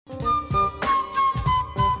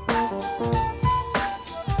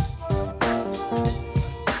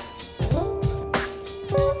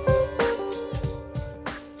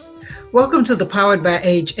Welcome to the Powered by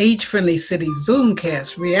Age-Friendly City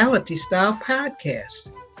Zoomcast reality-style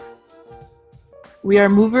podcast. We are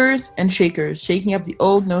movers and shakers, shaking up the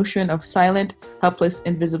old notion of silent, helpless,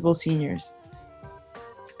 invisible seniors.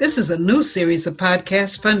 This is a new series of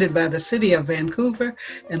podcasts funded by the City of Vancouver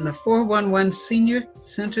and the 411 Senior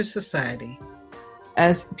Center Society.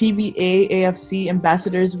 As PBA AFC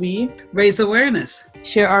ambassadors, we raise awareness,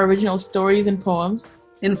 share our original stories and poems,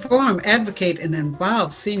 inform, advocate, and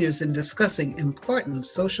involve seniors in discussing important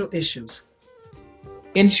social issues.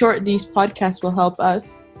 In short, these podcasts will help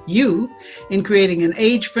us, you, in creating an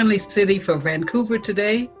age-friendly city for Vancouver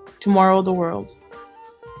today, tomorrow the world.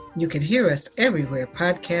 You can hear us everywhere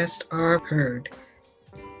podcasts are heard.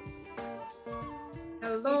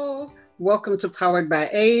 Hello, welcome to Powered by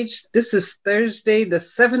Age. This is Thursday, the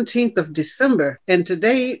 17th of December, and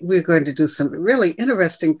today we're going to do some really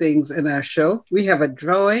interesting things in our show. We have a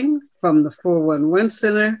drawing from the 411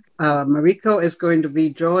 Center. Mariko is going to be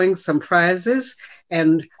drawing some prizes,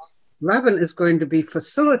 and Robin is going to be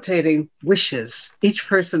facilitating wishes. Each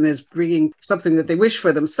person is bringing something that they wish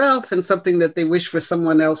for themselves and something that they wish for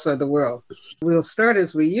someone else or the world. We'll start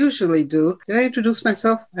as we usually do. Did I introduce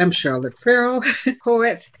myself? I'm Charlotte Farrell,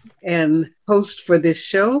 poet and host for this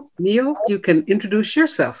show. Neil, you can introduce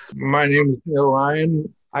yourself. My name is Neil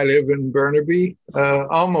Ryan. I live in Burnaby,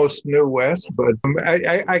 almost New West, but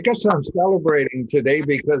I guess I'm celebrating today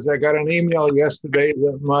because I got an email yesterday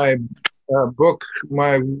that my book,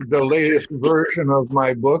 the latest version of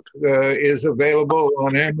my book is available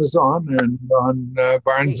on Amazon and on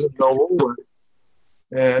Barnes and Noble.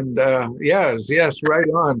 And yes, right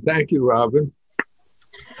on. Thank you, Robin.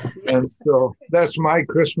 And so that's my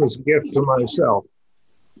Christmas gift to myself.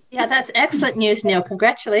 Yeah, that's excellent news, Neil.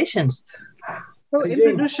 Congratulations. Well,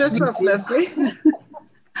 introduce yourself, Leslie.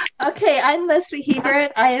 Okay, I'm Leslie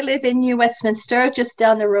Hebert. I live in New Westminster, just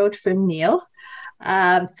down the road from Neil.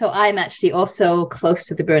 So I'm actually also close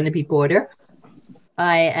to the Burnaby border.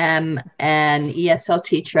 I am an ESL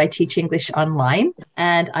teacher. I teach English online,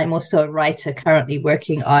 and I'm also a writer currently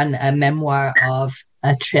working on a memoir of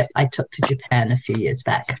a trip I took to Japan a few years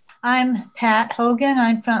back. I'm Pat Hogan.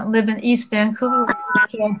 I live in East Vancouver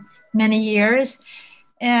for many years,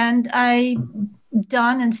 and I've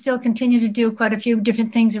done and still continue to do quite a few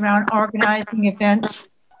different things around organizing events,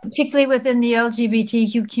 particularly within the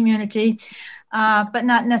LGBTQ community. But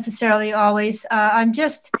not necessarily always.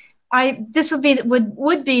 This would be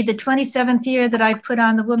the 27th year that I put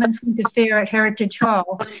on the Women's Winter Fair at Heritage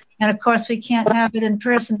Hall. And of course, we can't have it in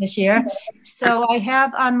person this year. So I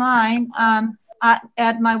have online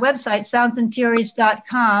at my website,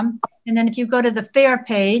 soundsandfuries.com. And then if you go to the fair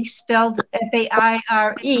page, spelled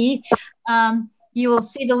Faire, you will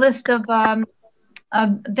see the list of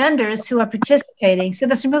vendors who are participating. So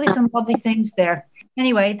there's really some lovely things there.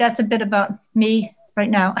 Anyway, that's a bit about me right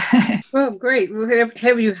now. Well, great. We'll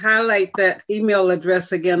have you highlight that email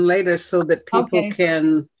address again later so that people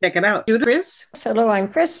can check it out. Chris? Hello, I'm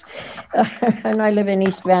Chris, and I live in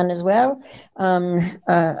East Van as well,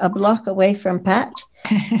 a block away from Pat.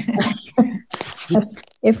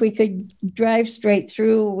 If we could drive straight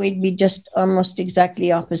through, we'd be just almost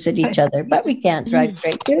exactly opposite each other. But we can't drive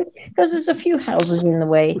straight through because there's a few houses in the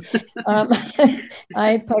way.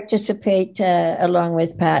 I participate along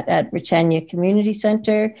with Pat at Britannia Community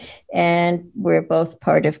Centre, and we're both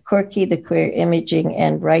part of Corky, the Queer Imaging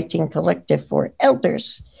and Writing Collective for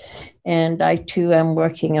Elders. And I, too, am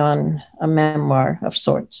working on a memoir of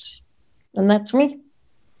sorts. And that's me.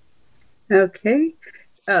 Okay.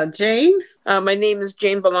 Jane? My name is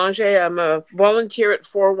Jane Belanger. I'm a volunteer at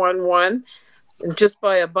 411. And just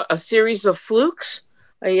by a series of flukes,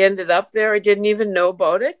 I ended up there. I didn't even know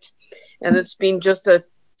about it. And it's been just a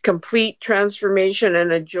complete transformation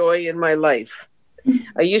and a joy in my life.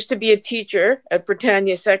 I used to be a teacher at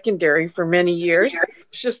Britannia Secondary for many years.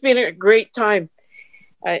 It's just been a great time.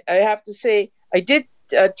 I have to say, I did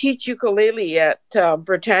teach ukulele at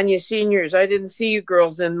Britannia Seniors. I didn't see you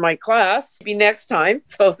girls in my class. Maybe next time.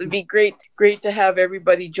 So it'd be great to have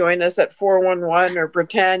everybody join us at 411 or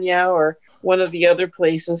Britannia or one of the other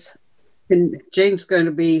places. And Jane's going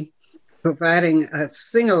to be providing a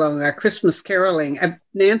sing-along, a Christmas caroling.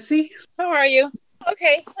 Nancy? How are you?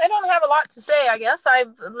 Okay, I don't have a lot to say, I guess. I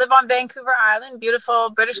live on Vancouver Island, beautiful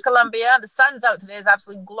British Columbia. The sun's out today. It's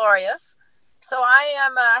absolutely glorious. So I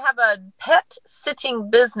have a pet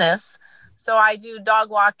sitting business. So I do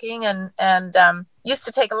dog walking and used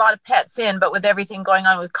to take a lot of pets in, but with everything going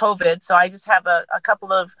on with COVID. So I just have a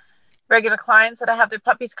couple of regular clients that I have their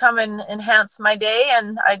puppies come and enhance my day,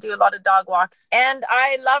 and I do a lot of dog walk. And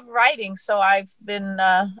I love writing, so I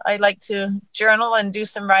like to journal and do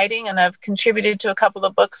some writing, and I've contributed to a couple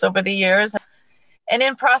of books over the years, and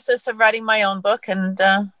in process of writing my own book, and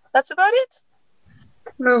that's about it.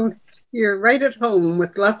 Well, you're right at home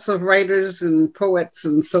with lots of writers and poets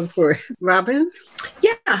and so forth. Robin?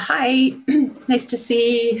 Yeah, hi. Nice to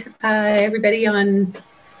see everybody on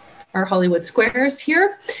our Hollywood Squares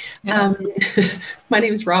here. Yeah. My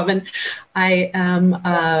name is Robin. I am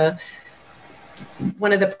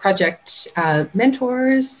one of the project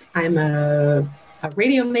mentors. I'm a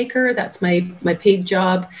radio maker. That's my paid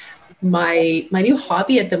job. My new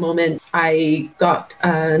hobby at the moment, I got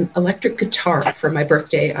an electric guitar for my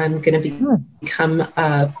birthday. I'm going to become,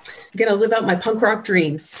 I'm going to live out my punk rock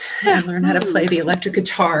dreams and learn how to play the electric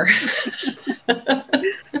guitar.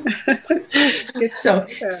 So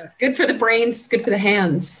it's good for the brains, it's good for the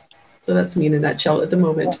hands. So that's me in a nutshell at the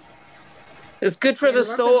moment. It's good for the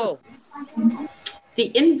soul.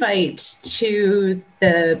 The invite to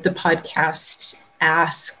the podcast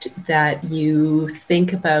asked that you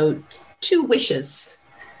think about 2 wishes.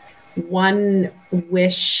 One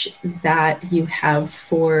wish that you have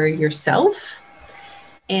for yourself,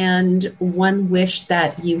 and one wish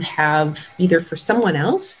that you have either for someone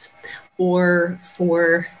else or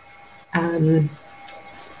for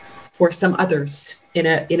some others in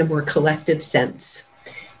a more collective sense.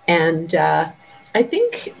 And I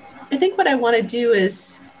think what I want to do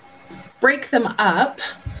is break them up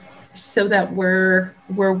so that we're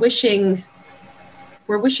wishing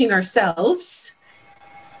ourselves,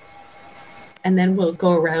 and then we'll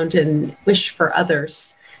go around and wish for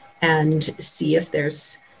others and see if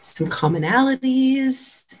there's some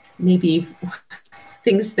commonalities, maybe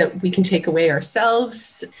things that we can take away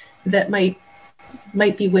ourselves that might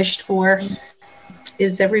be wished for.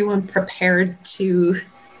 Is everyone prepared to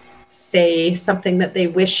say something that they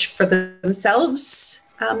wish for themselves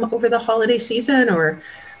over the holiday season, or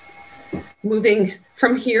moving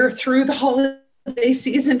from here through the holiday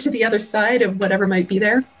season to the other side of whatever might be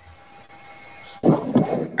there?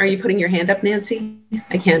 Are you putting your hand up, Nancy?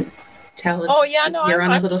 I can't tell if you're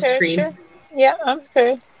on a little screen. Sure. Yeah, I'm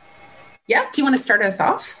prepared. Yeah, do you want to start us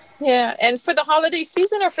off? Yeah, and for the holiday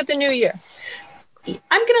season or for the new year?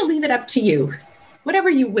 I'm going to leave it up to you. Whatever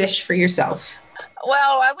you wish for yourself.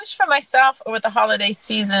 Well, I wish for myself over the holiday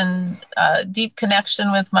season, deep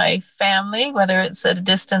connection with my family, whether it's at a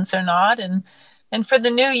distance or not. And for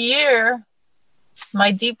the new year,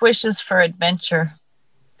 my deep wish is for adventure.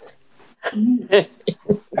 Be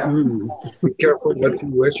careful what you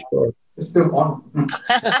wish for.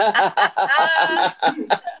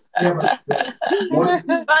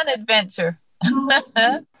 Fun adventure.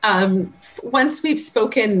 Once we've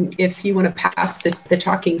spoken, if you want to pass the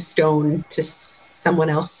talking stone to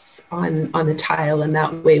someone else on the tile, and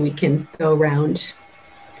that way we can go around.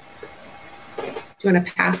 Do you want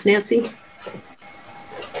to pass, Nancy?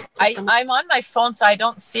 I'm on my phone, so I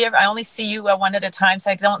don't see it. I only see you one at a time,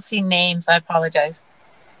 so I don't see names. I apologize.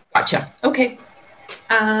 Gotcha. Okay.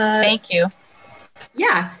 Thank you.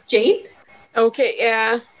 Yeah, Jane? Okay,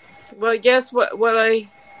 yeah. Well, I guess what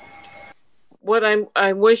I'm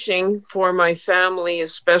wishing for my family,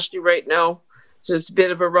 especially right now, so it's a bit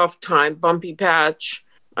of a rough time, bumpy patch.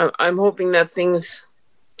 I'm hoping that things,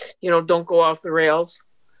 don't go off the rails,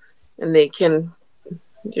 and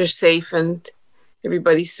you're safe and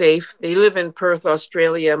everybody's safe. They live in Perth,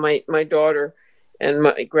 Australia, my daughter and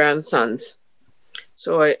my grandsons.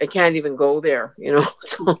 So I can't even go there,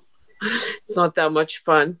 so it's not that much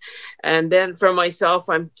fun. And then for myself,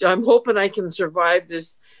 I'm hoping I can survive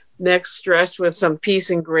this next stretch with some peace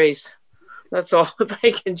and grace. That's all. If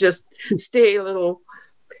I can just stay a little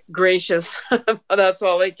gracious, that's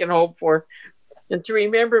all I can hope for. And to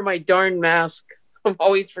remember my darn mask. I'm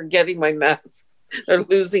always forgetting my mask or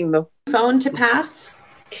losing them. Phone to pass?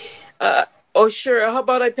 Oh, sure. How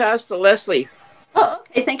about I pass to Leslie? Oh,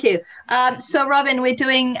 okay. Thank you. So, Robin, we're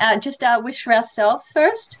doing just our wish for ourselves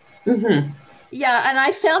first. Mm-hmm. Yeah, and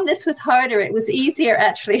I found this was harder. It was easier,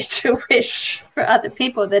 actually, to wish for other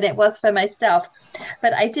people than it was for myself.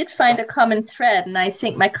 But I did find a common thread, and I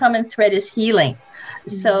think my common thread is healing. Mm-hmm.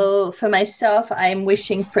 So for myself, I'm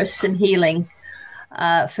wishing for some healing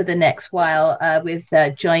for the next while with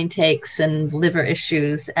joint aches and liver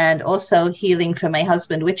issues, and also healing for my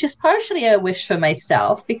husband, which is partially a wish for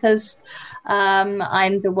myself because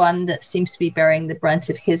I'm the one that seems to be bearing the brunt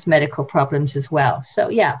of his medical problems as well. So,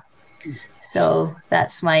 yeah. So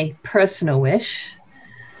that's my personal wish.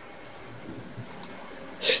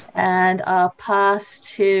 And I'll pass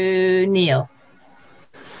to Neil.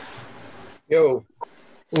 Yo,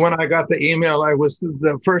 when I got the email,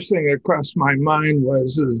 the first thing that crossed my mind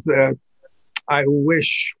is that I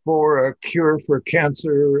wish for a cure for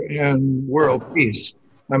cancer and world peace.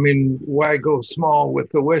 I mean, why go small with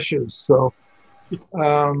the wishes? So,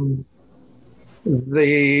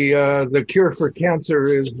 the cure for cancer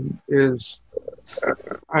is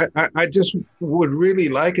I just would really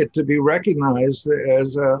like it to be recognized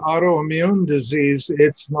as an autoimmune disease.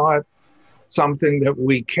 It's not something that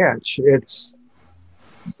we catch. It's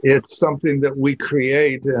something that we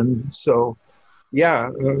create, and so.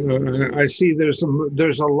 Yeah, I see there's a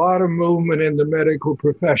lot of movement in the medical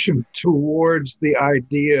profession towards the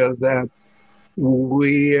idea that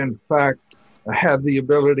we, in fact, have the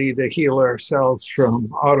ability to heal ourselves from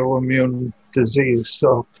autoimmune disease.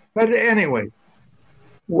 So, but anyway,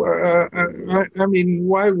 I mean,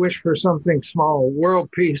 why wish for something small?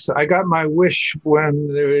 World peace. I got my wish when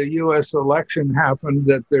the U.S. election happened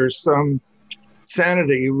that there's some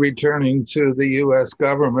sanity returning to the U.S.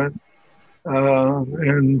 government.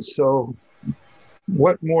 And so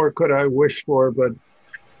what more could I wish for but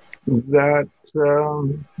that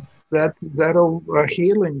a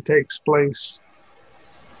healing takes place,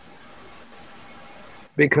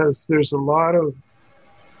 because there's a lot of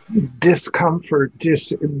discomfort,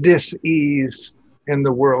 dis-ease in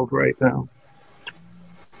the world right now.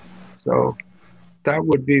 So that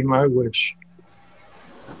would be my wish.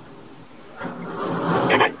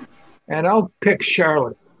 And I'll pick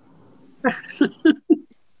Charlotte.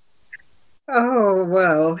 Oh,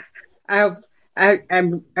 well, I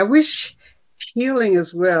wish healing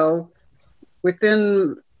as well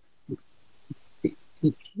within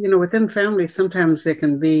families. Sometimes there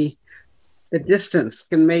can be the distance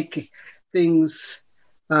can make things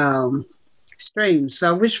strange. So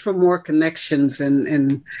I wish for more connections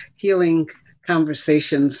and healing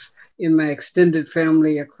conversations in my extended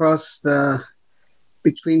family across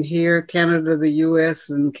between here, Canada, the U.S.,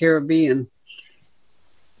 and Caribbean.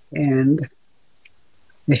 And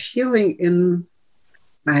the healing in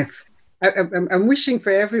I'm wishing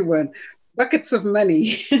for everyone buckets of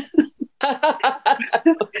money,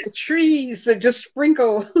 trees that just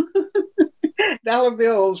sprinkle dollar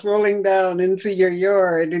bills rolling down into your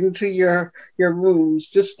yard, into your rooms.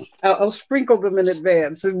 Just I'll sprinkle them in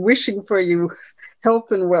advance and wishing for you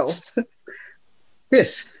health and wealth.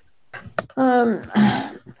 Yes.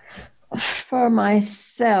 For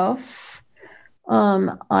myself,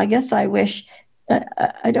 I guess I wish,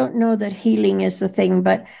 I don't know that healing is the thing,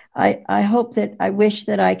 but I wish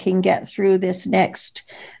that I can get through this next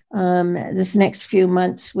few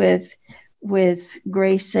months with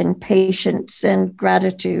grace and patience and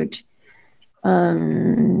gratitude.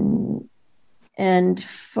 And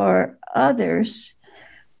for others,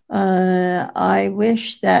 I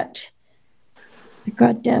wish that the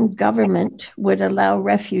goddamn government would allow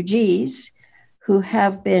refugees who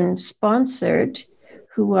have been sponsored,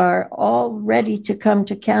 who are all ready to come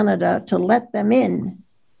to Canada, to let them in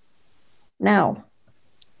now.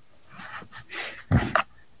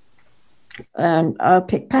 And I'll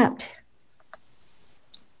pick Pat.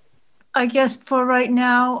 I guess for right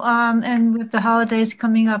now, and with the holidays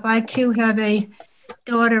coming up, I too have a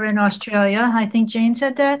daughter in Australia. I think Jane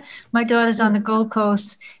said that. My daughter's on the Gold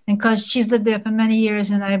Coast, and because she's lived there for many years,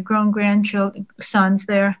 and I have grown sons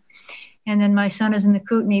there. And then my son is in the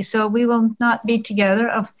Kootenay. So we will not be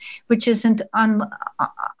together, which isn't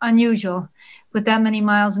unusual with that many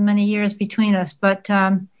miles and many years between us. But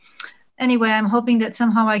anyway, I'm hoping that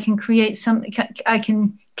somehow I can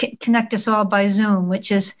connect us all by Zoom,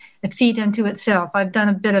 which is a feat unto itself. I've done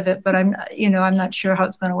a bit of it, but I'm not sure how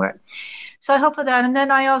it's going to work. So I hope for that. And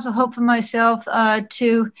then I also hope for myself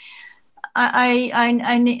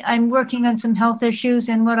I'm working on some health issues,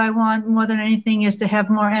 and what I want more than anything is to have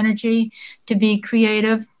more energy, to be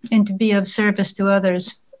creative, and to be of service to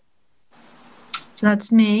others. So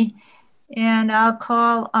that's me. And I'll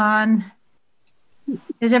call on,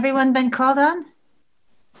 has everyone been called on?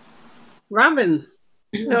 Robin.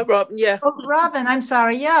 No, Robin, yeah. Oh, Robin, I'm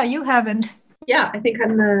sorry. Yeah, you haven't. Yeah, I think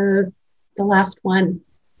I'm the last one.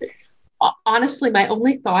 Honestly, my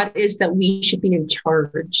only thought is that we should be in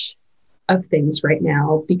charge of things right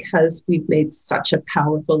now, because we've made such a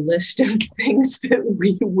powerful list of things that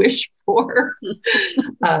we wish for.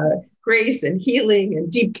 Grace and healing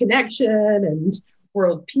and deep connection and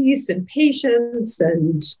world peace and patience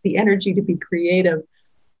and the energy to be creative.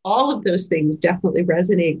 All of those things definitely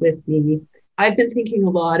resonate with me. I've been thinking a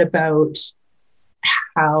lot about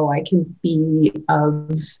how I can be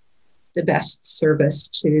of the best service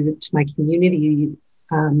to my community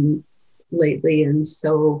lately. And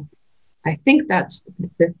so I think that's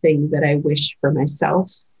the thing that I wish for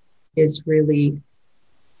myself, is really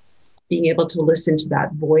being able to listen to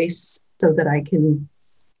that voice so that I can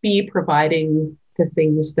be providing the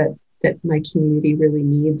things that my community really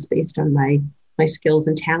needs based on my skills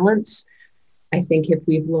and talents. I think if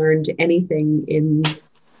we've learned anything in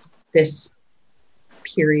this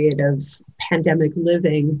period of pandemic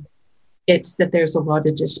living, it's that there's a lot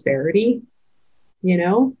of disparity,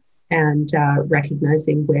 and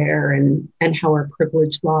recognizing where and how our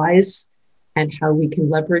privilege lies and how we can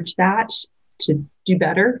leverage that to do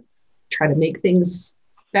better, try to make things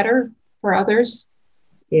better for others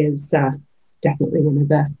is definitely one of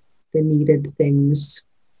the needed things.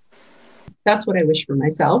 That's what I wish for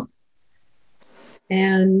myself.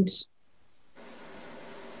 And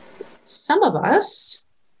some of us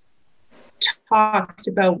talked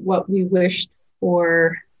about what we wished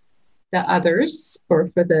for the others or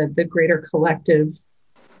for the greater collective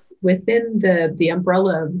within the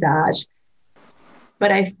umbrella of that.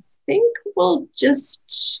 But I think we'll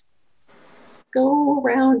just go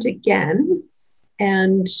around again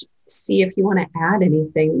and see if you want to add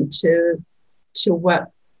anything to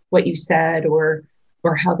what you said or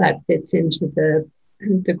how that fits into the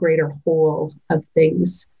greater whole of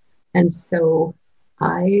things. And so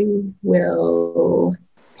I will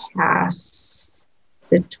pass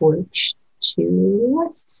the torch to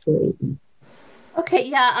Leslie. Okay,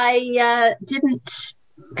 yeah, I didn't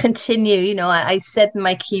continue. I said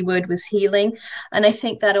my keyword was healing, and I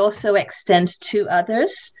think that also extends to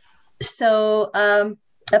others. So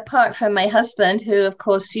apart from my husband, who, of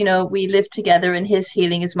course, we live together and his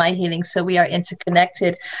healing is my healing, so we are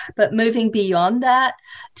interconnected. But moving beyond that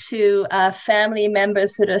to family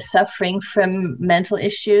members that are suffering from mental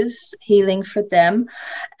issues, healing for them,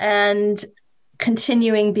 and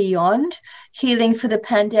continuing beyond, healing for the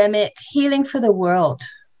pandemic, healing for the world,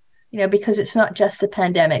 because it's not just the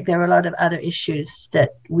pandemic. There are a lot of other issues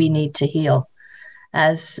that we need to heal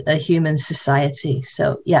as a human society.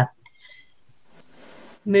 So, yeah.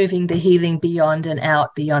 Moving the healing beyond and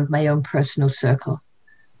out beyond my own personal circle.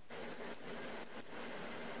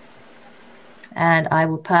 And I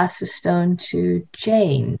will pass the stone to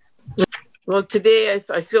Jane. Well, today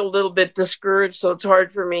I feel a little bit discouraged, so it's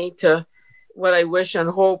hard for me to, what I wish and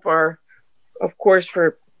hope are, of course,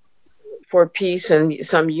 for peace and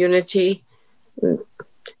some unity,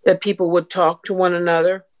 that people would talk to one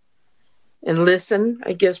another and listen.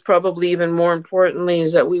 I guess probably even more importantly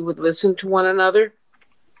is that we would listen to one another.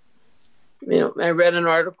 I read an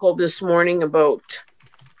article this morning about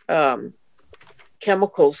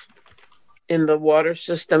chemicals in the water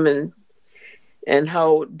system and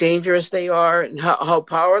how dangerous they are and how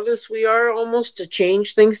powerless we are almost to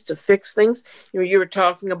change things, to fix things. You were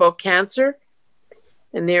talking about cancer,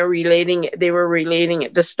 and they were relating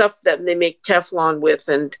it, the stuff that they make Teflon with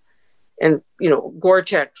and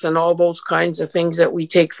Gore-Tex and all those kinds of things that we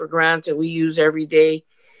take for granted, we use every day,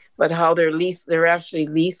 but how they're actually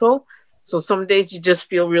lethal. So some days you just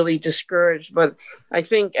feel really discouraged, but I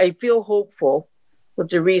feel hopeful with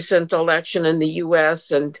the recent election in the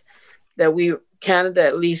US, and that Canada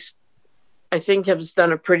at least, I think, has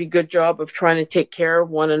done a pretty good job of trying to take care of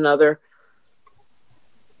one another.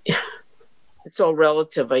 It's all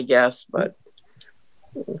relative, I guess, but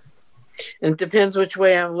it depends which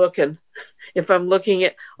way I'm looking. If I'm looking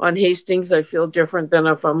on Hastings, I feel different than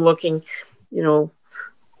if I'm looking,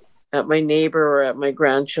 at my neighbor or at my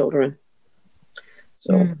grandchildren.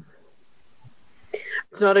 So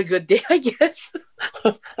It's not a good day, I guess.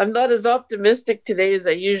 I'm not as optimistic today as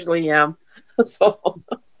I usually am. So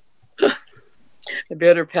I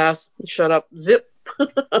better pass and shut up. Zip.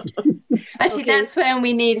 Actually, okay. That's when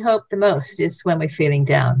we need hope the most, is when we're feeling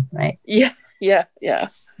down, right? Yeah. Yeah.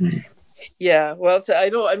 Well, so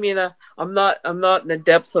I'm not in the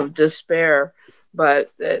depths of despair,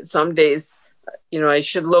 but some days, I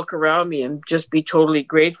should look around me and just be totally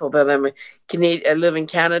grateful that I'm a Canadian. I live in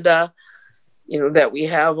Canada, that we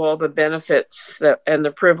have all the benefits and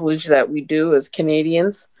the privilege that we do as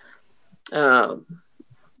Canadians.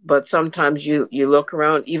 But sometimes you look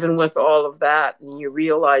around, even with all of that, and you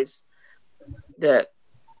realize that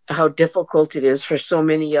how difficult it is for so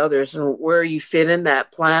many others and where you fit in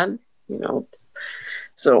that plan,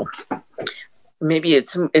 So maybe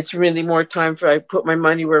it's really more time for I put my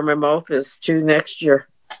money where my mouth is to next year,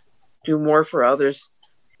 do more for others.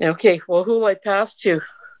 Okay, well, who will I pass to?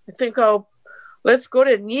 I think let's go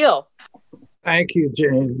to Neil. Thank you,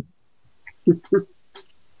 Jane.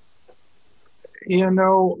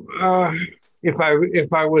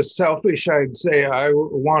 If I was selfish, I'd say I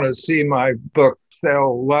want to see my book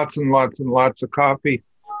sell lots and lots and lots of copy,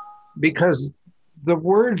 because the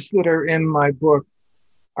words that are in my book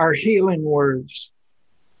are healing words.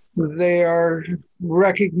 They are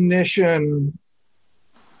recognition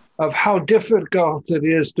of how difficult it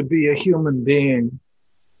is to be a human being,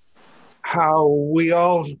 how we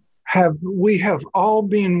have all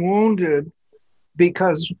been wounded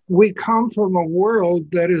because we come from a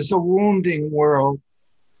world that is a wounding world.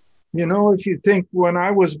 You know, if you think when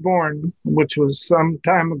I was born, which was some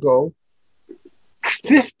time ago,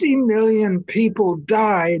 50 million people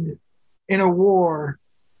died in a war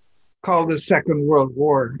called the Second World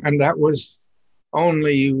War. And that was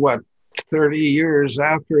only, 30 years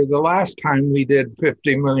after the last time we did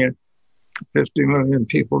 50 million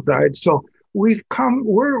people died. So we're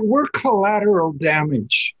collateral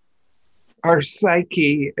damage. Our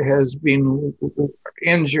psyche has been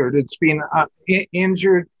injured. It's been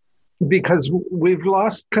injured because we've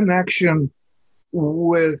lost connection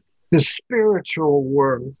with the spiritual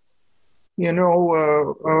world. You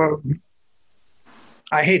know,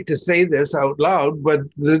 I hate to say this out loud, but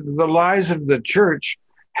the lies of the church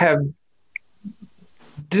have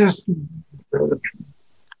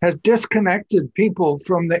disconnected people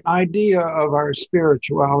from the idea of our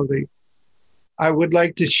spirituality. I would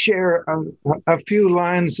like to share a few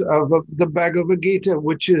lines of the Bhagavad Gita,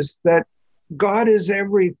 which is that God is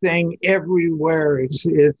everything, everywhere.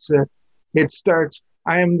 It starts,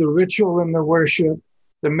 I am the ritual and the worship,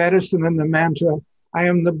 the medicine and the mantra. I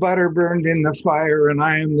am the butter burned in the fire, and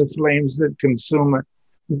I am the flames that consume it.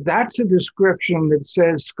 That's a description that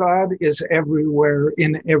says God is everywhere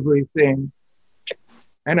in everything.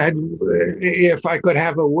 And if I could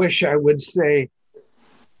have a wish, I would say,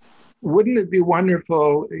 wouldn't it be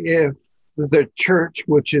wonderful if the church,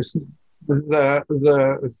 which is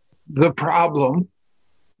the problem,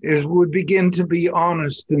 would begin to be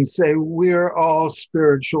honest and say, we're all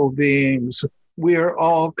spiritual beings. We are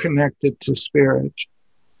all connected to spirit.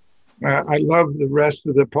 I love the rest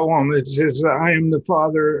of the poem. It says, I am the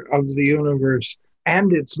father of the universe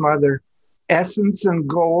and its mother, essence and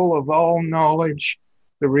goal of all knowledge,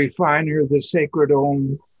 the refiner, the sacred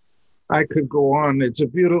Om. I could go on. It's a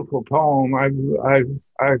beautiful poem.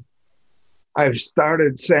 I've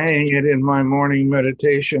started saying it in my morning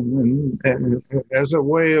meditation and as a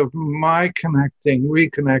way of my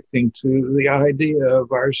reconnecting to the idea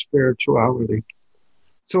of our spirituality.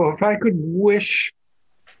 So if I could wish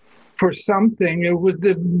for something, it would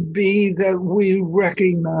be that we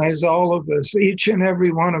recognize, all of us, each and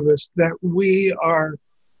every one of us, that we are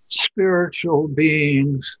spiritual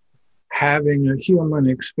beings having a human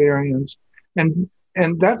experience. And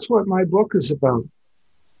that's what my book is about.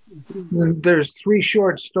 There's 3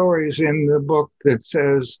 short stories in the book that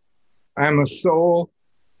says, I'm a soul,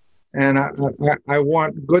 and I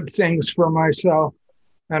want good things for myself,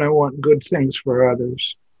 and I want good things for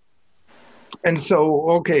others. And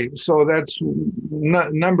so that's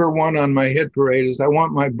number 1 on my hit parade is I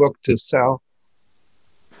want my book to sell.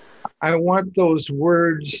 I want those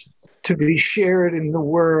words to be shared in the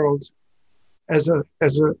world as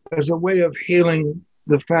a way of healing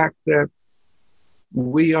the fact that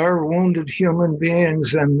we are wounded human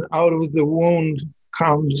beings, and out of the wound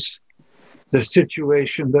comes the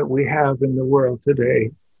situation that we have in the world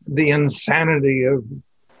today, the insanity of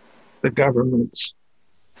the governments.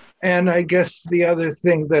 And I guess the other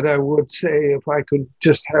thing that I would say, if I could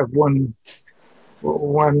just have one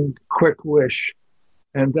quick wish,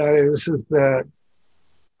 and that is that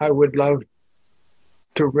I would love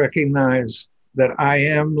to recognize that I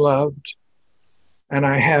am loved and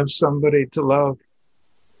I have somebody to love,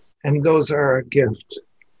 and those are a gift.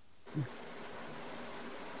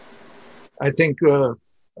 I think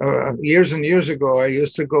years and years ago, I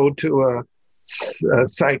used to go to a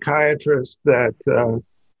psychiatrist that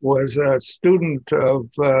was a student of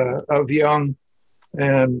Jung,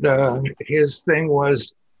 and his thing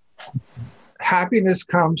was happiness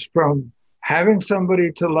comes from having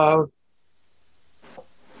somebody to love,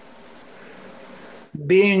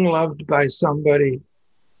 being loved by somebody,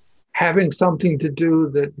 having something to do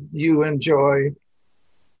that you enjoy,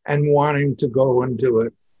 and wanting to go and do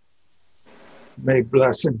it. May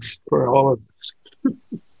blessings for all of us.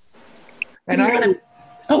 And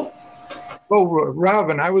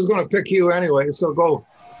Robin, I was going to pick you anyway, so go.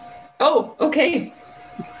 Oh, okay.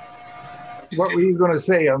 What were you going to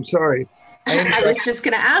say? I'm sorry. I was just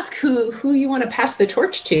going to ask who you want to pass the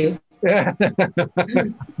torch to.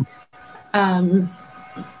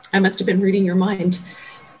 I must have been reading your mind.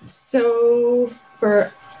 So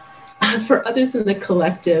for others in the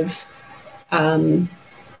collective, I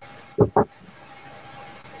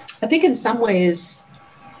think in some ways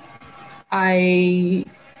I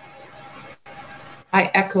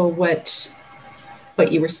echo what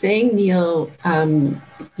you were saying, Neil,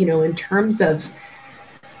 in terms of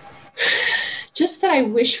just that I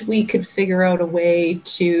wish we could figure out a way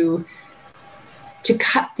to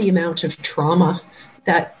cut the amount of trauma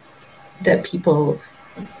that people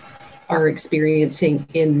are experiencing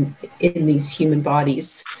in these human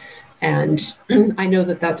bodies. And I know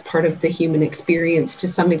that that's part of the human experience to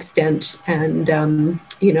some extent. And,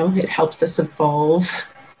 it helps us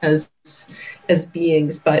evolve as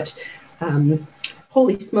beings. But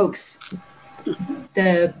holy smokes,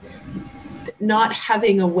 the not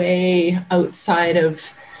having a way outside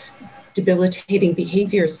of debilitating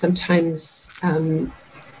behaviors sometimes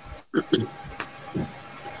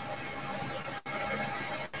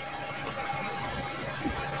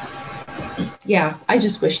I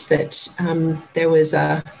just wish that there was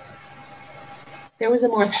a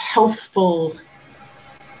more healthful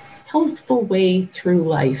way through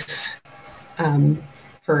life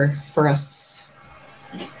for us.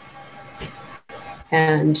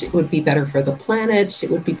 And it would be better for the planet. It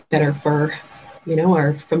would be better for,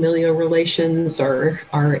 our familial relations,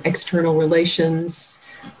 our external relations.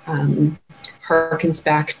 Harkens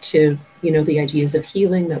back to, the ideas of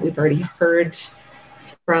healing that we've already heard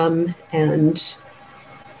from, and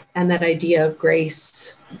that idea of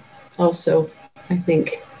grace also, I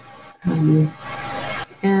think. And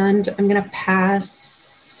I'm going to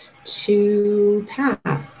pass to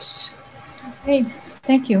Pat. Okay,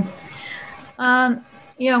 thank you.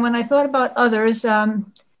 When I thought about others, I'm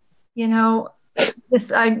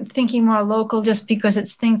thinking more local just because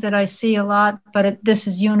it's things that I see a lot, but this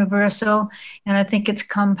is universal. And I think it's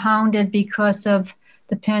compounded because of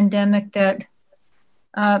the pandemic that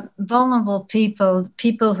vulnerable people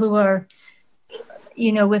who are,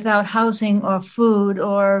 without housing or food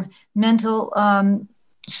or mental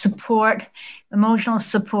support, emotional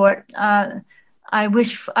support. I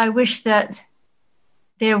wish that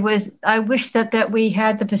we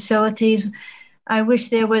had the facilities. I wish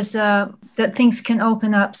there was that things can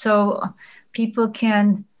open up so people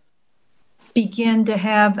can begin to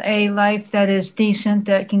have a life that is decent,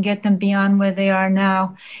 that can get them beyond where they are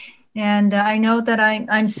now. And I know that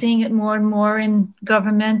I'm seeing it more and more in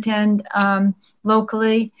government and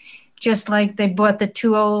locally, just like they bought the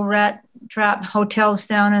 2 old rat trap hotels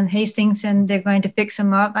down in Hastings and they're going to fix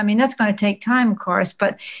them up. I mean, that's going to take time, of course,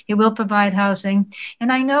 but it will provide housing.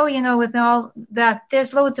 And I know, with all that,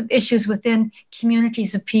 there's loads of issues within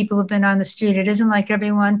communities of people who've been on the street. It isn't like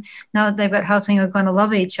everyone, now that they've got housing, are going to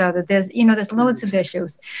love each other. There's loads of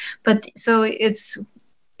issues. But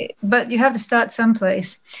you have to start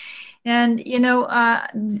someplace. And,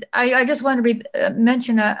 I just want to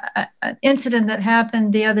mention an incident that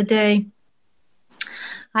happened the other day.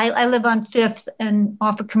 I live on 5th and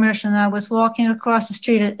off of Commercial, and I was walking across the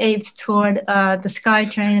street at 8th toward the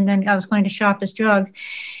SkyTrain, and then I was going to Shoppers Drug.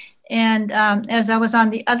 And as I was on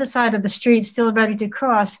the other side of the street, still ready to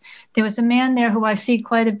cross, there was a man there who I see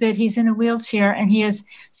quite a bit. He's in a wheelchair, and he is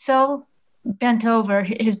so bent over.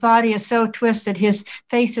 His body is so twisted. His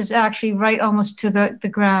face is actually right almost to the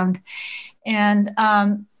ground. And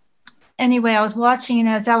anyway, I was watching, and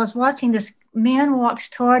as I was watching, this man walks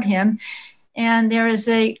toward him, and there is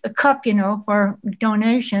a cup, for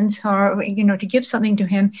donations or, to give something to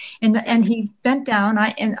him. And he bent down,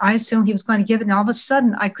 and I assumed he was going to give it. And all of a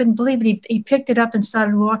sudden, I couldn't believe it. He picked it up and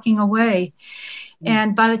started walking away. Mm-hmm.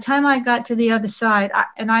 And by the time I got to the other side,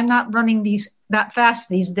 and I'm not running that fast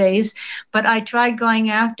these days, but I tried going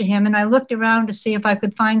after him, and I looked around to see if I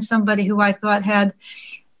could find somebody who I thought had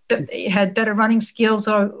better running skills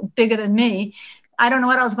or bigger than me. I don't know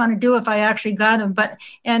what I was going to do if I actually got him,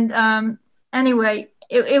 anyway,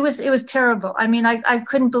 it was terrible. I mean, I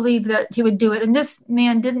couldn't believe that he would do it. And this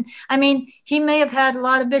man didn't. I mean, he may have had a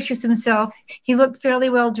lot of issues himself. He looked fairly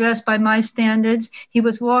well dressed by my standards. He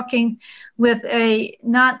was walking with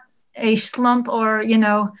not a slump or,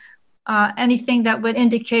 anything that would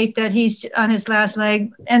indicate that he's on his last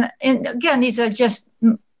leg. And again, these are just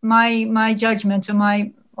my judgments or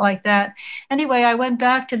my like that. Anyway, I went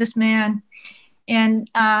back to this man and,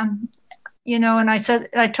 and I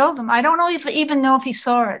told him, I don't even know if he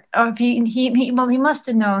saw it or if he must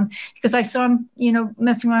have known, because I saw him,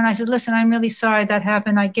 messing around. I said, listen, I'm really sorry that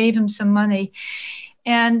happened. I gave him some money.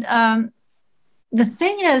 And the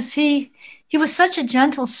thing is, he was such a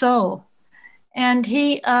gentle soul, and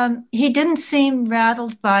he didn't seem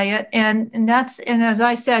rattled by it. And as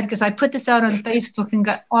I said, because I put this out on Facebook and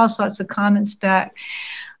got all sorts of comments back,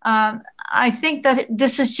 I think that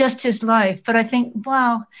this is just his life. But I think,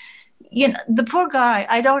 wow, the poor guy,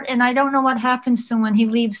 I don't know what happens to him when he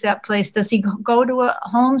leaves that place. Does he go to a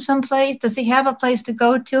home someplace? Does he have a place to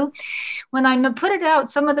go to? When I put it out,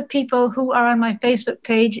 some of the people who are on my Facebook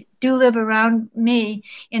page do live around me,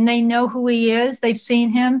 and they know who he is. They've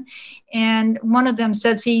seen him. And one of them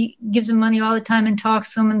says he gives them money all the time and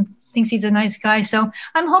talks to them and thinks he's a nice guy. So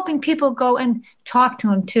I'm hoping people go and talk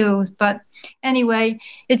to him too. But anyway,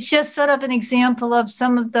 it's just sort of an example of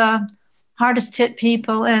some of the hardest hit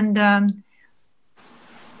people. And and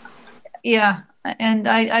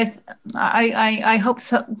I hope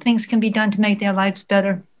things can be done to make their lives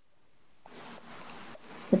better.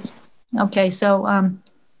 Okay, so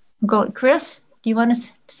go, Chris, do you want to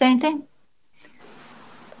say anything?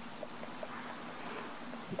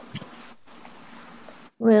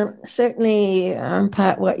 Well, certainly,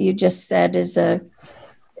 Pat, what you just said is an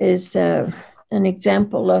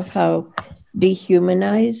example of how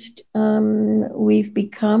dehumanized we've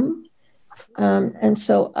become. And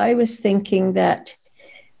so I was thinking that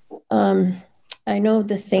I know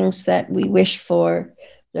the things that we wish for,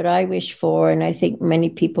 that I wish for, and I think many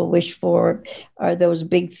people wish for, are those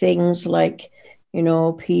big things like,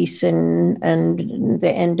 peace and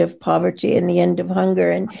the end of poverty and the end of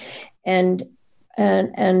hunger. And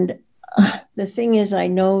the thing is, I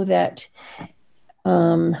know that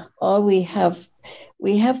all we have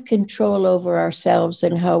control over ourselves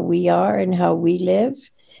and how we are and how we live.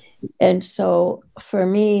 And so for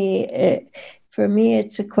me,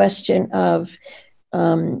 it's a question of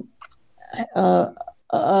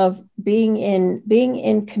being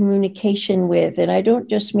in communication with, and I don't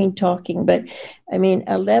just mean talking, but I mean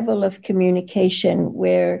a level of communication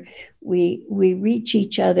where we reach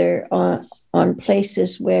each other on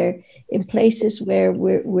places where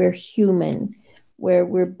we're human, where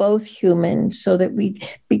we're both human, so that we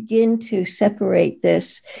begin to separate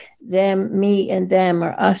this, them, me and them,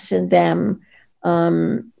 or us and them,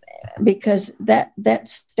 because that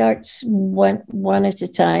starts one at a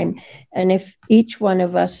time. And if each one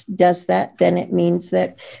of us does that, then it means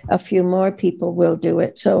that a few more people will do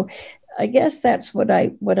it. So I guess that's what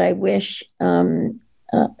I wish.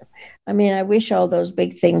 I wish all those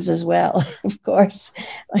big things as well, of course,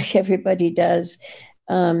 like everybody does.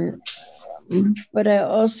 But I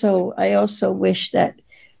also wish that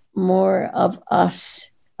more of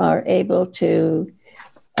us are able to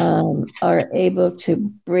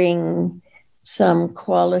bring some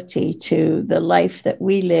quality to the life that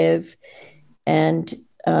we live, and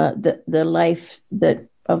the life that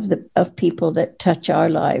of people that touch our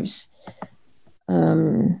lives.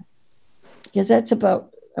 Because that's about.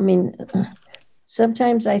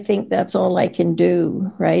 Sometimes I think that's all I can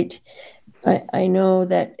do, right? I know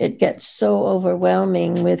that it gets so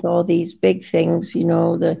overwhelming with all these big things,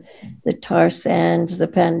 the tar sands, the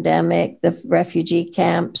pandemic, the refugee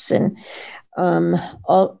camps, and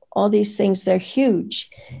all these things. They're huge,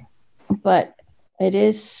 but it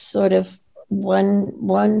is sort of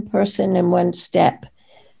one person and one step.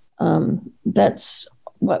 That's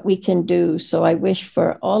what we can do. So I wish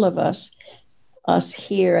for all of us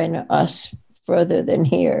here and us further than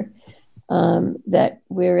here, that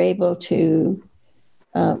we're able to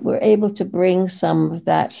bring some of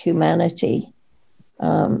that humanity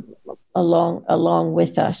along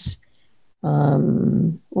with us,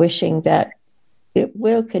 wishing that it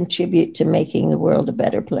will contribute to making the world a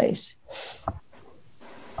better place.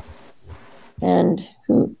 And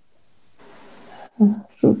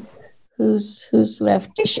who's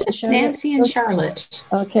left? Nancy and Charlotte.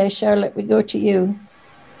 Okay, Charlotte, we go to you.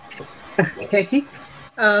 Okay.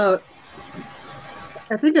 I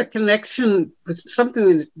think a connection with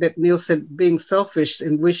something that Neil said, being selfish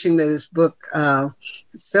and wishing that his book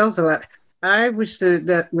sells a lot. I wish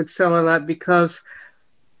that would sell a lot, because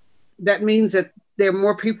that means that there are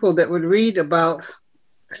more people that would read about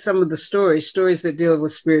some of the stories that deal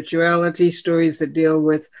with spirituality, stories that deal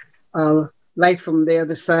with life from the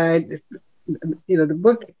other side. The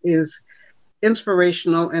book is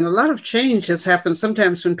inspirational, and a lot of change has happened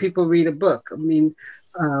sometimes when people read a book.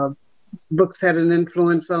 Books had an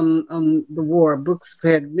influence on the war. Books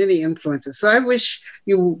had many influences. So I wish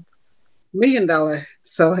you $1 million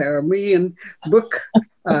seller, 1 million book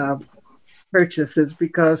purchases,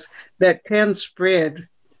 because that can spread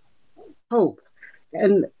hope.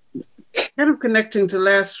 And kind of connecting to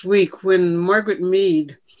last week, when Margaret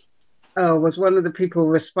Mead was one of the people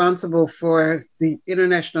responsible for the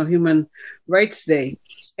International Human Rights Day.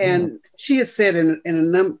 And she had said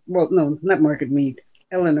not Margaret Mead,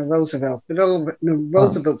 Eleanor Roosevelt. But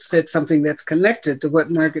Roosevelt said something that's connected to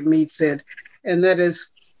what Margaret Mead said, and that is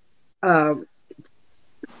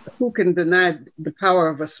who can deny the power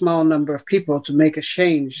of a small number of people to make a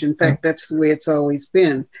change? In fact, that's the way it's always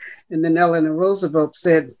been. And then Eleanor Roosevelt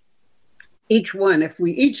said, if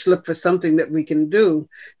we each look for something that we can do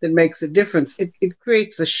that makes a difference, it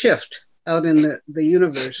creates a shift out in the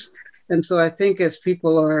universe. And so I think as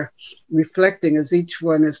people are reflecting, as each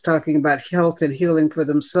one is talking about health and healing for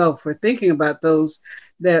themselves, we're thinking about those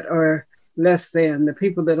that are less than, the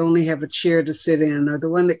people that only have a chair to sit in, or the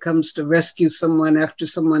one that comes to rescue someone after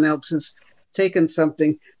someone else has taken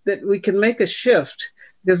something, that we can make a shift.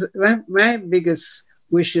 Because my biggest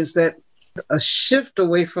wish is that a shift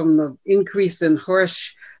away from the increase in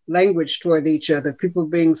harsh language toward each other, people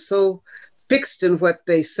being so fixed in what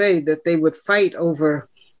they say that they would fight over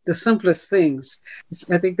the simplest things.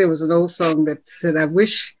 I think there was an old song that said, I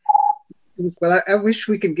wish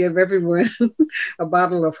we could give everyone a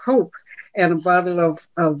bottle of hope and a bottle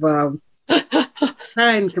of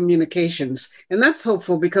kind communications. And that's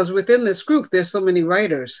hopeful because within this group, there's so many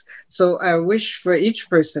writers. So I wish for each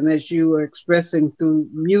person, as you were expressing through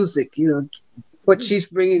music, what she's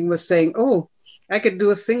bringing was saying, oh, I could do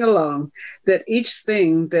a sing-along, that each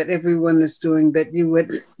thing that everyone is doing, that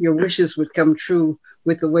your wishes would come true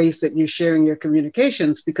with the ways that you're sharing your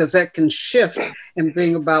communications, because that can shift and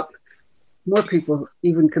bring about more people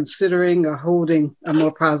even considering or holding a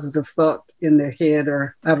more positive thought in their head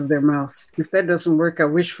or out of their mouth. If that doesn't work, I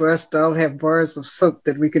wish for us to all have bars of soap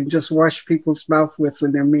that we can just wash people's mouth with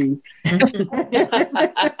when they're mean.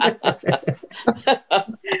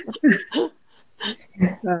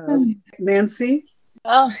 Nancy?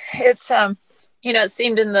 Oh, it's it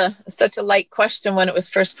seemed such a light question when it was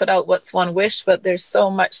first put out, what's one wish, but there's so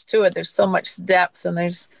much to it. There's so much depth and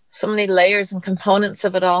there's so many layers and components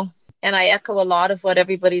of it all. And I echo a lot of what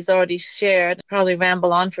everybody's already shared. Probably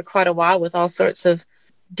ramble on for quite a while with all sorts of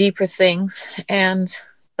deeper things.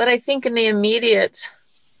 But I think in the immediate,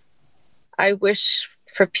 I wish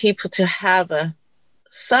for people to have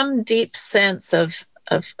some deep sense of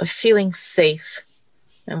feeling safe,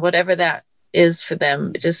 and whatever that is for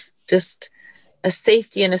them, just a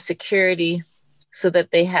safety and a security, so that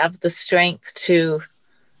they have the strength to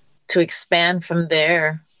expand from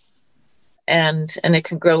there, and it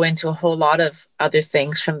can grow into a whole lot of other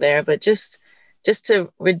things from there. But just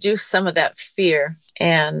to reduce some of that fear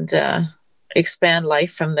and expand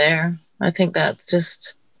life from there. I think that's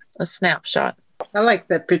just a snapshot. I like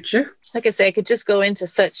that picture. Like I say, I could just go into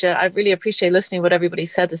I really appreciate listening to what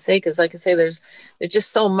everybody's had to say, because like I say, there's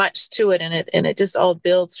just so much to it, and it just all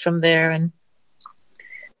builds from there.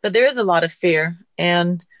 But there is a lot of fear,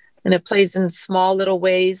 and it plays in small little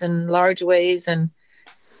ways and large ways, and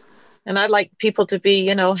I'd like people to be,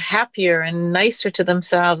 happier and nicer to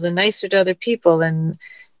themselves and nicer to other people, and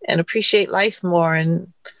appreciate life more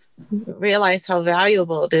and realize how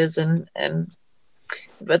valuable it is.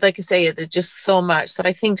 But like I say, there's just so much. So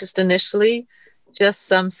I think just initially, just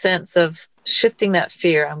some sense of shifting that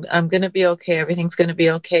fear. I'm going to be okay. Everything's going to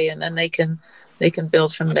be okay. And then they can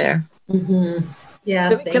build from there. Mm-hmm.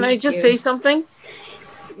 Yeah. Can I just say something?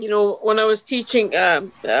 When I was teaching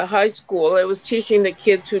high school, I was teaching the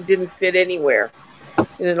kids who didn't fit anywhere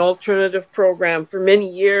in an alternative program for many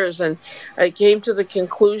years. And I came to the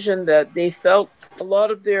conclusion that they felt a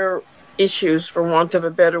lot of their issues, for want of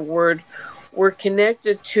a better word, were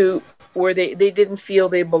connected to where they didn't feel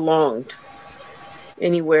they belonged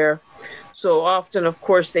anywhere. So often, of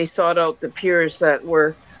course, they sought out the peers that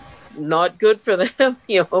were not good for them,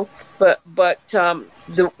 But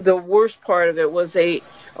the worst part of it was a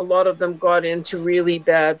lot of them got into really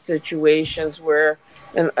bad situations where,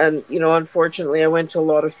 and unfortunately, I went to a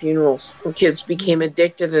lot of funerals. Kids became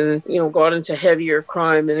addicted and got into heavier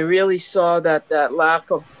crime, and I really saw that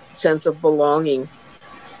lack of sense of belonging,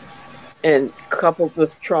 and coupled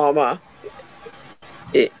with trauma,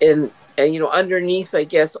 and underneath, I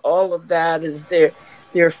guess, all of that is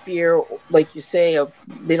their fear, like you say, of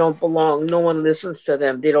they don't belong. No one listens to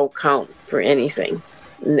them. They don't count for anything.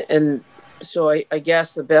 And so I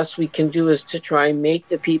guess the best we can do is to try and make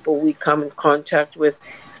the people we come in contact with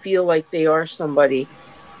feel like they are somebody,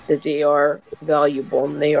 that they are valuable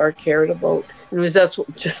and they are cared about. And that's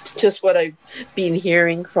just what I've been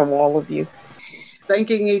hearing from all of you.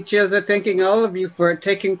 Thanking each other, thanking all of you for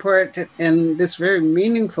taking part in this very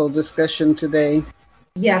meaningful discussion today.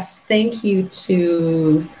 Yes, thank you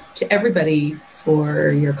to everybody for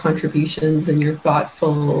your contributions and your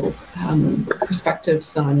thoughtful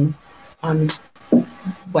perspectives on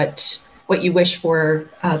what you wish for,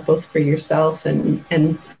 both for yourself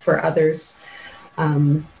and for others.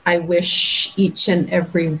 I wish each and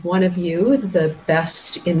every one of you the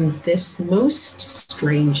best in this most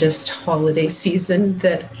strangest holiday season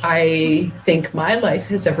that I think my life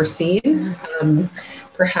has ever seen.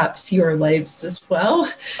 Perhaps your lives as well.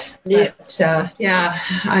 Yeah. But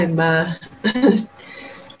I'm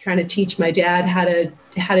trying to teach my dad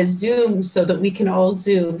how to Zoom so that we can all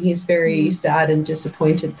Zoom. He's very sad and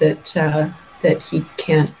disappointed that he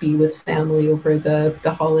can't be with family over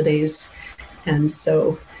the holidays. And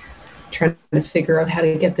so trying to figure out how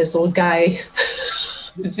to get this old guy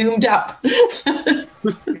zoomed up. Yeah,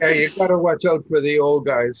 you got to watch out for the old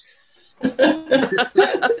guys.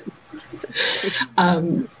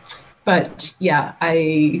 But yeah,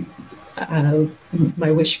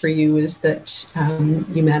 my wish for you is that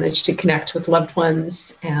you manage to connect with loved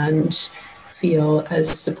ones and feel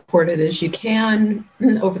as supported as you can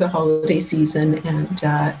over the holiday season and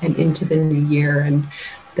into the new year, and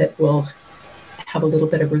that we'll have a little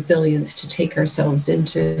bit of resilience to take ourselves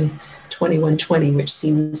into 2120, which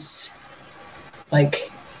seems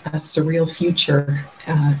like a surreal future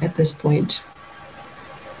at this point.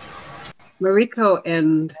 Mariko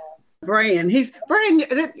and Brian, Brian,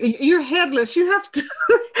 you're headless. You have to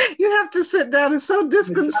sit down. It's so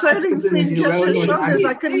disconcerting seeing just your shoulders.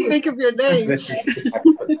 I couldn't think of your name.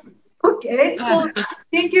 Okay, so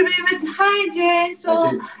thank you very much. Hi, Jane.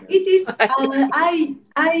 So it is,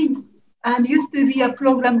 I used to be a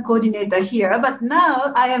program coordinator here, but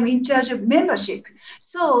now I am in charge of membership.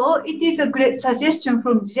 So it is a great suggestion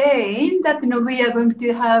from Jane that we are going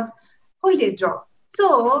to have holiday draw.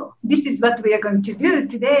 So this is what we are going to do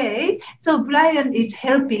today. So Brian is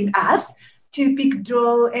helping us to pick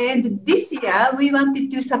draw, and this year we wanted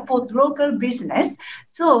to support local business.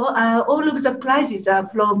 So all of the prizes are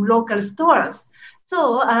from local stores.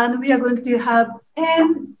 So we are going to have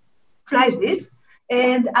 10 prizes,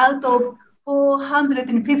 and out of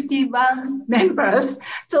 451 members,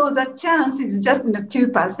 so the chance is just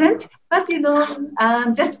 2%, but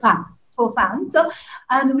just fun. For fun. So,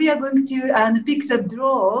 and we are going to pick the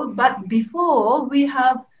draw, but before we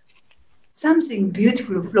have something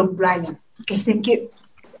beautiful from Brian. Okay, thank you.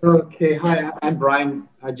 Okay, hi, I'm Brian.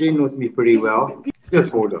 Jane knows me pretty well.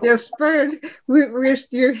 Just hold on. Yes, Bird,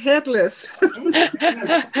 you're headless.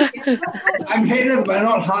 I'm headless, but I'm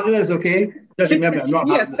not heartless, okay? Just remember, I'm not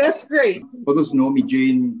heartless. Yes, that's great. For those who know me,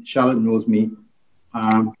 Jane, Charlotte knows me.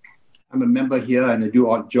 I'm a member here and I do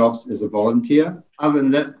odd jobs as a volunteer. Other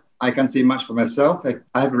than that, I can't say much for myself.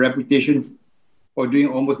 I have a reputation for doing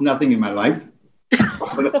almost nothing in my life.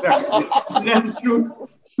 That's true.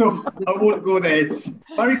 So I won't go there.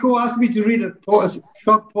 Mariko asked me to read a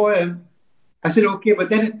short poem. I said, okay,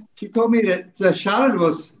 but then she told me that Charlotte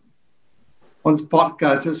was on this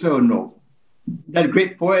podcast. So no. That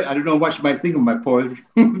great poet, I don't know what she might think of my poetry.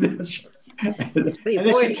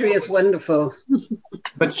 The poetry is wonderful.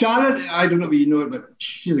 But Charlotte, I don't know if you know it, but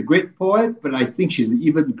she's a great poet, but I think she's an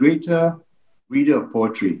even greater reader of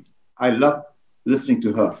poetry. I love listening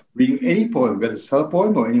to her, reading any poem, whether it's her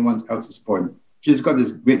poem or anyone else's poem. She's got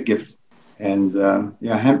this great gift. And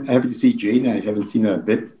I'm happy to see Jane. I haven't seen her a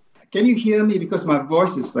bit. Can you hear me? Because my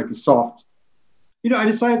voice is like soft. I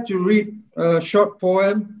decided to read a short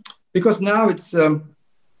poem because now it's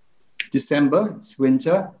December, it's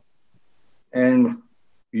winter. And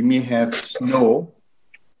we may have snow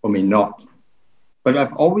or may not. But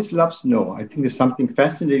I've always loved snow. I think there's something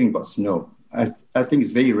fascinating about snow. I think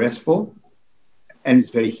it's very restful and it's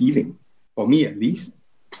very healing, for me at least.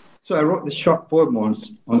 So I wrote this short poem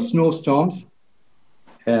on snowstorms,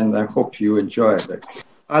 and I hope you enjoy it.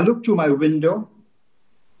 I look through my window,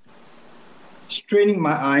 straining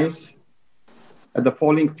my eyes at the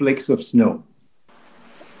falling flakes of snow.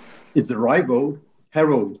 Its arrival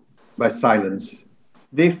heralded by silence.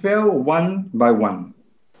 They fell one by one,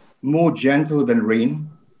 more gentle than rain,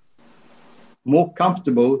 more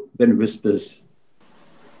comfortable than whispers,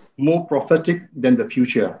 more prophetic than the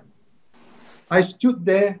future. I stood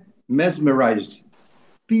there mesmerized.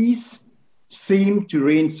 Peace seemed to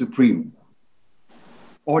reign supreme.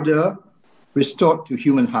 Order restored to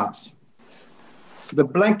human hearts. The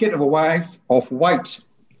blanket of white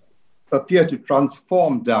appeared to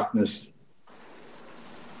transform darkness.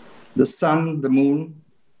 The sun, the moon,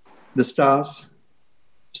 the stars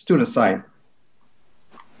stood aside.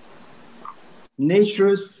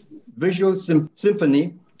 Nature's visual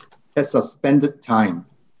symphony has suspended time.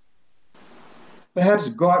 Perhaps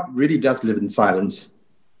God really does live in silence,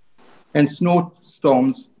 and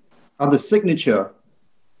snowstorms are the signature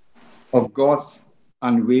of God's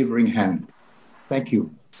unwavering hand. Thank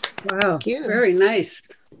you. Wow, very nice.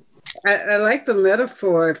 I like the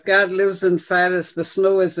metaphor. If God lives inside us, the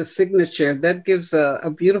snow is a signature. That gives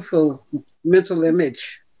a beautiful mental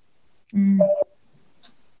image. Mm.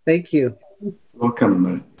 Thank you.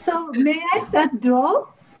 Welcome. So may I start draw?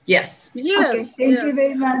 Yes. Yes. Okay, thank you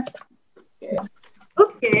very much.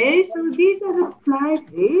 Okay, so these are the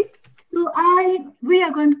prizes. So we are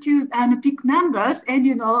going to pick numbers and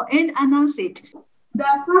and announce it. The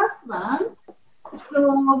first one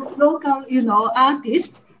from local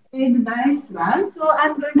artist and nice one. So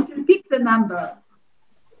I'm going to pick the number.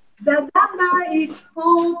 The number is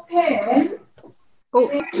 410. Oh,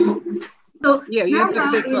 so yeah, you have to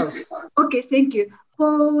stay close. Okay, thank you.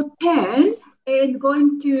 410 and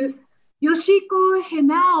going to Yoshiko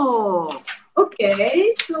Henao.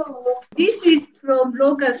 Okay, so this is from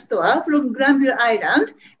local store from Granville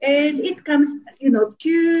Island, and it comes,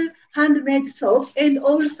 2 handmade soap and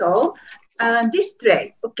also this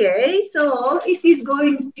tray. Okay, so it is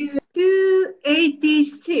going to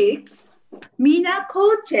 286. Mina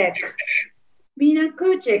Kocek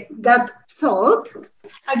got soap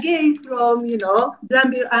again from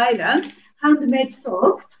Granville Island, handmade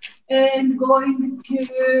soap, and going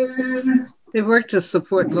to. They work to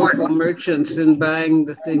support local merchants in buying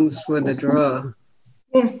the things for the draw.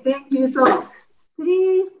 Yes, thank you. So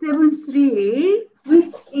 373,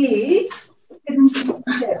 which is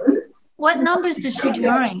 77. What numbers is she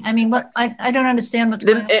drawing? I mean, what I don't understand what's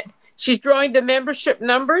going on. She's drawing the membership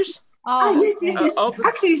numbers. Oh, yes.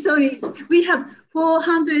 Actually, sorry, we have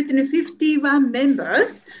 451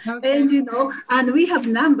 members, okay. and we have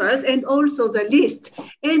numbers and also the list.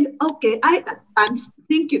 And okay,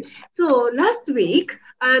 thank you. So last week,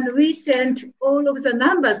 we sent all of the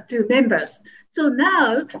numbers to members. So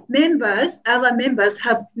now our members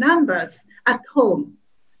have numbers at home.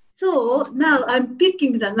 So now I'm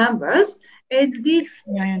picking the numbers, and these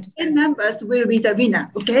 10 numbers will be the winner.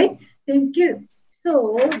 Okay, thank you.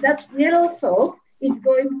 So that yellow soap is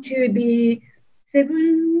going to be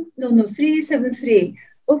 373.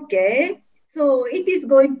 Okay, so it is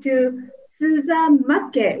going to Susan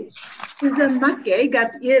Mackey. Susan Mackey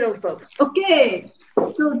got yellow soap. Okay,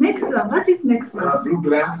 so next one. What is next one? Blue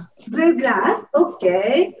glass. Blue glass.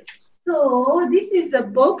 Okay. So this is a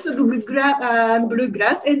box of blue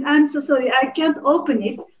glass, and I'm so sorry I can't open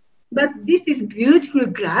it. But this is beautiful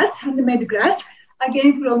glass, handmade glass,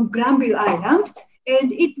 again from Granville Island.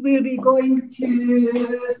 And it will be going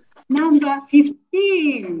to number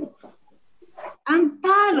 15.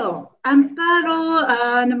 Amparo and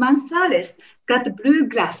Manzales got blue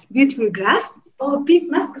glass, beautiful glass, or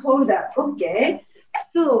big mask holder. Okay,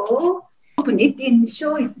 so open it and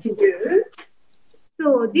show it to you.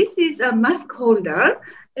 So this is a mask holder,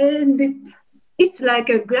 and it's like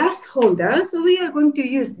a glass holder. So we are going to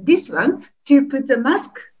use this one to put the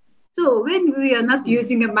mask. So when we are not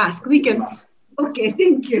using a mask, we can. Okay,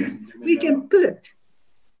 thank you. We can put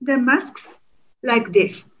the masks like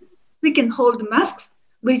this. We can hold masks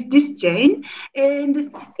with this chain,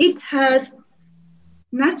 and it has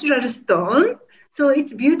natural stone, so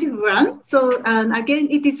it's beautiful one. So again,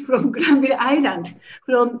 it is from Granville Island,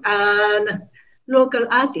 from a local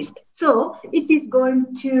artist. So it is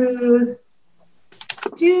going to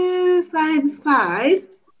 255.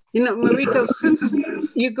 Mariko, since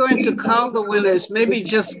you're going to call the winners, maybe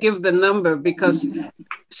just give the number, because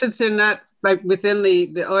since they're not like within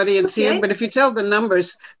the audience here, but if you tell the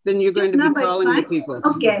numbers, then you're going to be calling the people.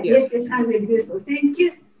 Okay, yes, I will do so. Thank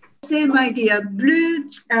you. Same idea, blue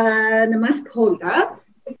mask holder,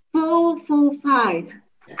 445.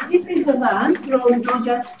 This is the one from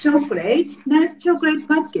Rogers Chocolate. Nice chocolate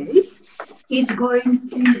package is going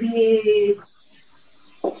to be.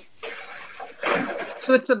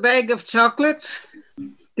 So it's a bag of chocolates?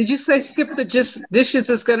 Did you say Skip the Dishes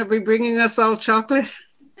is going to be bringing us all chocolate?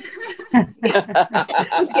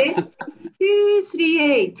 Okay,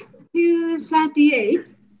 238. 238.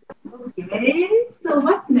 Okay, so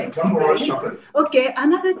what's next? One more chocolate. Okay,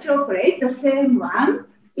 another chocolate, the same one,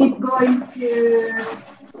 is going to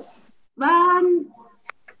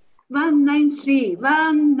 193.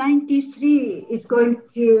 193 is going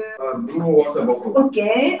to Blue water bottle.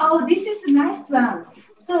 Okay. Oh, this is a nice one.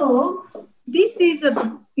 So this is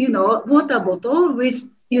a water bottle with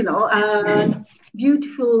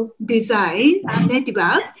beautiful design and native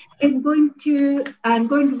art, and going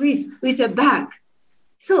with a bag.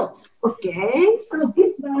 So okay. So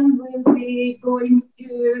this one will be going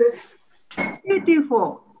to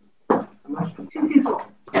 24. 24.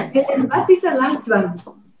 And what is the last one?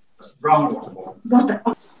 Brown water.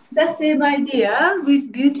 The same idea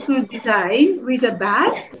with beautiful design with a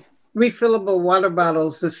bag. Refillable water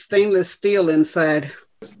bottles, the stainless steel inside.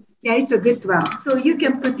 Yeah, it's a good one. So you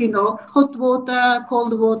can put, hot water,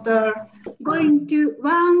 cold water. Going to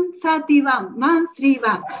 131,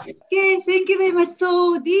 131. Okay, thank you very much.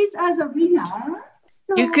 So these are the winners.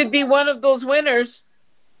 You could be one of those winners.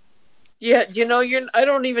 Yeah, I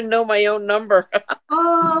don't even know my own number.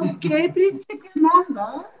 Okay, please check your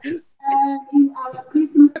number. In our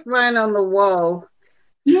Christmas. Mine on the wall.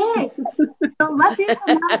 Yes. So what is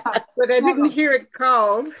the number? But I didn't hear it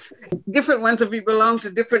called. Different ones of you belong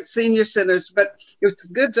to different senior centers, but it's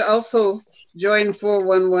good to also join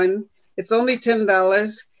 411. It's only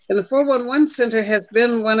 $10. And the 411 Center has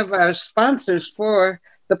been one of our sponsors for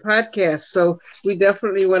the podcast. So we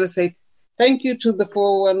definitely want to say thank you to the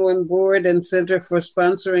 411 Board and Center for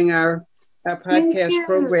sponsoring our podcast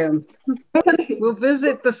program. We'll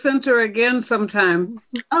visit the center again sometime.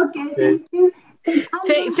 Okay, thank you.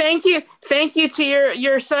 Thank you to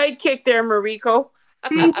your sidekick there, Mariko.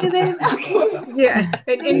 Thank you very much. Yeah,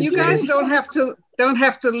 and you guys don't have to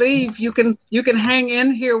leave. You can hang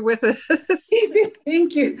in here with us. Yes,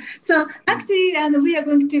 thank you. So actually, we are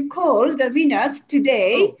going to call the winners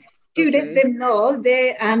today to let them know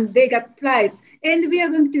they got prize, and we are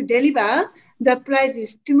going to deliver the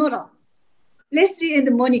prizes tomorrow. Leslie and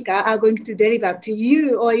Monica are going to deliver to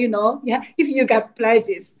you, or if you got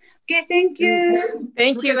prizes. Okay, thank you.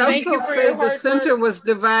 Thank you. Thank you for your hard work. The center was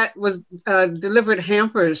delivered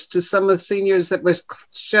hampers to some of the seniors that was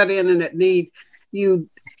shut in and at need. You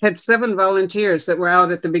had 7 volunteers that were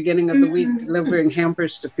out at the beginning of the week delivering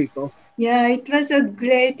hampers to people. Yeah, it was a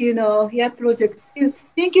great, project.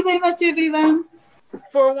 Thank you very much, everyone.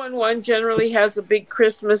 411 generally has a big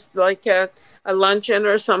Christmas, like a luncheon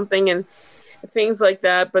or something, and things like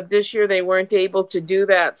that, but this year they weren't able to do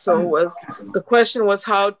that. So the question was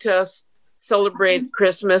how to celebrate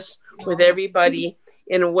Christmas with everybody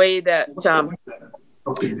in a way that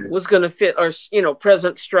was going to fit our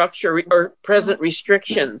present structure or present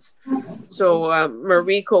restrictions. So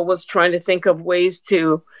Mariko was trying to think of ways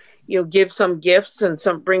to give some gifts and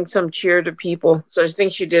bring some cheer to people. So I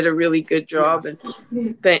think she did a really good job, and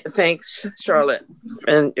thanks, Charlotte,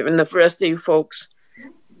 and the rest of you folks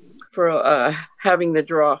for having the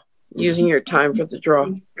draw, using your time for the draw.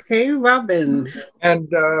 Hey, Robin. And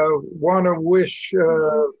want to wish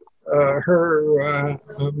her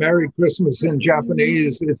Merry Christmas in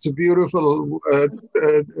Japanese. It's a beautiful,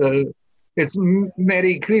 it's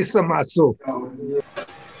Merry Christmas.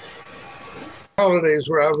 Holidays,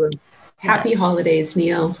 Robin. Happy holidays,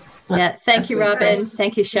 Neil. Yeah, thank you, Robin.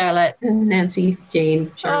 Thank you, Charlotte. Nancy, Jane,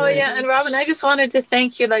 Charlotte. Oh, yeah, and Robin, I just wanted to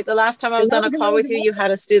thank you. Like the last time I was on a call with you, you had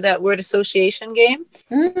us do that word association game.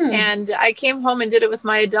 And I came home and did it with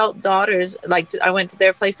my adult daughters. I went to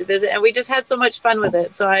their place to visit, and we just had so much fun with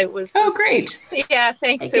it. So I was great. Yeah,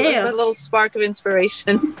 thanks. It was a little spark of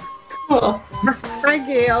inspiration. Cool. Hi,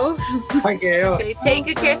 Gail. Hi, Gail. Okay, take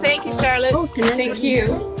good care. Thank you, Charlotte. Thank you.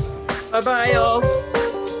 Bye-bye, all.